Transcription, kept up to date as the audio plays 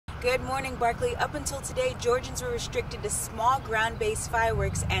Good morning, Barkley. Up until today, Georgians were restricted to small ground-based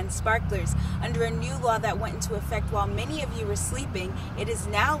fireworks and sparklers. Under a new law that went into effect while many of you were sleeping, it is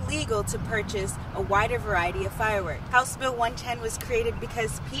now legal to purchase a wider variety of fireworks. House Bill 110 was created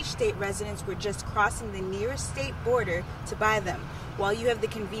because Peach State residents were just crossing the nearest state border to buy them. While you have the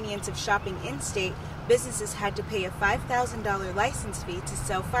convenience of shopping in-state, businesses had to pay a $5,000 license fee to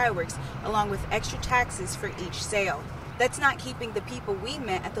sell fireworks, along with extra taxes for each sale. That's not keeping the people we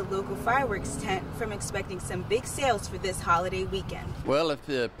met at the local fireworks tent from expecting some big sales for this holiday weekend. Well, if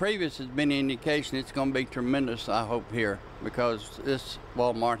the previous has been any indication, it's going to be tremendous, I hope, here, because this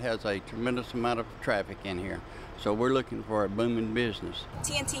Walmart has a tremendous amount of traffic in here. So we're looking for a booming business.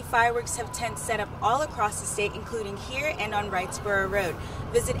 TNT Fireworks have tents set up all across the state, including here and on Wrightsboro Road.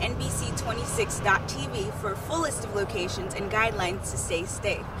 Visit NBC26.tv for a full list of locations and guidelines to stay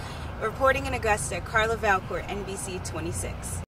safe. Reporting in Augusta, Carla Valcourt, NBC 26.